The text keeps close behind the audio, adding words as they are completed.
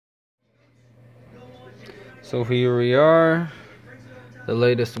So here we are, the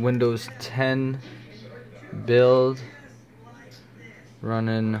latest Windows 10 build,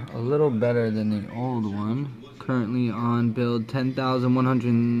 running a little better than the old one. Currently on build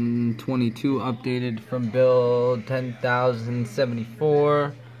 10,122, updated from build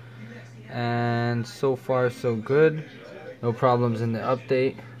 10,074, and so far so good. No problems in the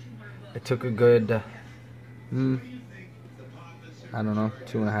update. It took a good, I don't know,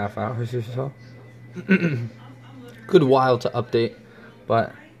 2.5 hours or so. Good while to update,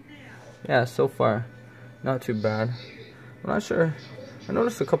 but yeah, so far not too bad. I'm not sure. I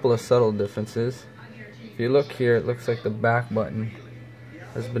noticed a couple of subtle differences. If you look here, it looks like the back button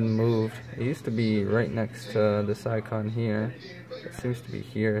has been moved. It used to be right next to this icon here. It seems to be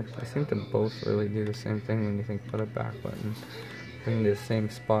here. They seem to both really do the same thing when you think about a back button. Bring to the same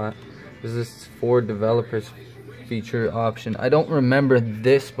spot. There's this for developers feature option. I don't remember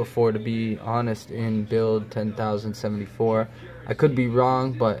this before, to be honest, in build 10,074. I could be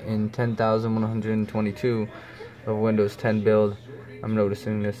wrong, but in 10,122 of Windows 10 build, I'm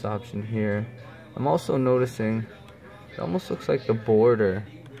noticing this option here. I'm also noticing it almost looks like the border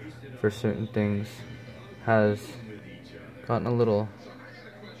for certain things has gotten a little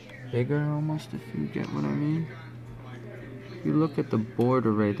bigger almost, if you get what I mean. If you look at the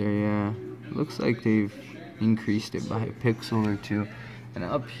border right there, yeah, it looks like they've increased it by a pixel or two. And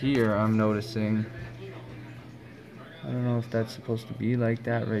up here I'm noticing, I don't know if that's supposed to be like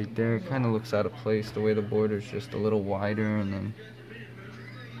that right there. It kind of looks out of place, the way the border's just a little wider, and then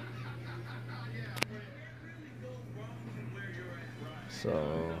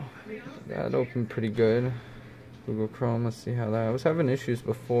so that opened pretty good. Google Chrome, let's see how that. I was having issues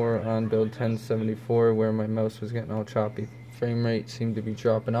before on build 1074 where my mouse was getting all choppy. Frame rate seemed to be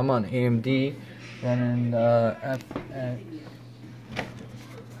dropping. I'm on AMD running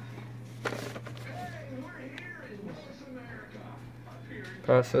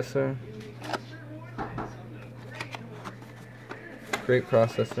processor. Great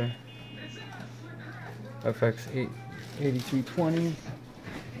processor. FX 8320.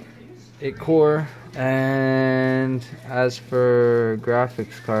 8 core. And as for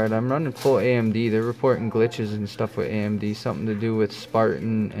graphics card, I'm running full AMD. They're reporting glitches and stuff with AMD, something to do with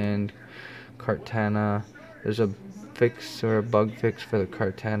Spartan and Cartana. There's a fix or a bug fix for the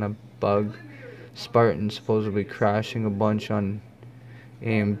Cartana bug. Spartan supposedly crashing a bunch on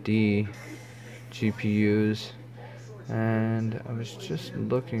AMD GPUs. And I was just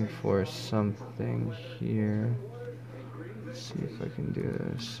looking for something here. Let's see if I can do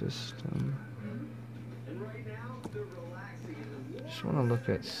the system. Just want to look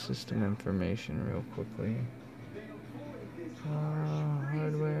at system information real quickly.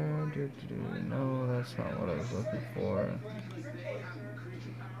 Hardware. No, that's not what I was looking for.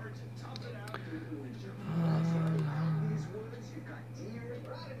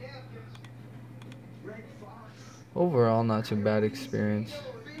 Overall, not too bad experience.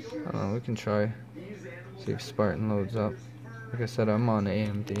 I don't know, we can try. See if Spartan loads up. Like I said, I'm on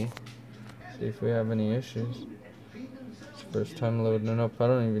AMD. See if we have any issues. It's the first time loading it up. I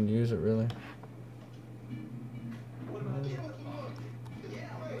don't even use it really.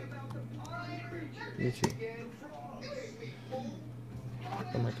 YouTube.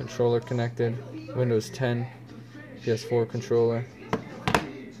 Got my controller connected. Windows 10, PS4 controller.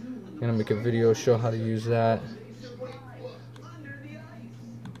 I'm gonna make a video show how to use that.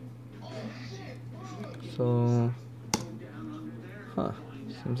 So,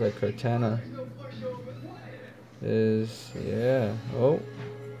 seems like Cartana is, yeah, oh,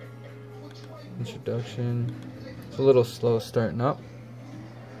 introduction. It's a little slow starting up.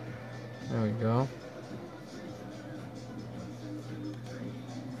 There we go.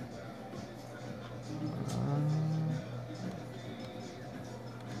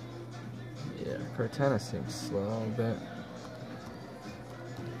 Yeah, Cartana seems slow a little bit.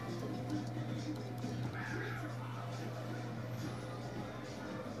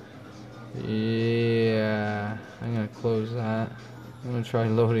 Yeah, I'm gonna close that. I'm gonna try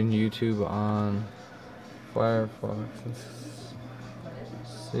loading YouTube on Firefox and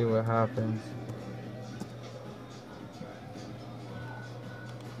see what happens.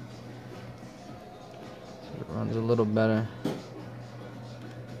 So it runs a little better.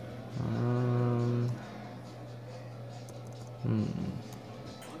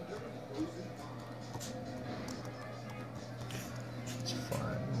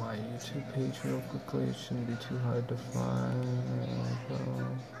 My YouTube page real quickly. It shouldn't be too hard to find. There we go.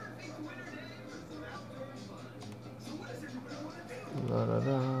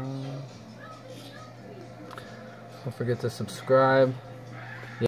 Don't forget to subscribe.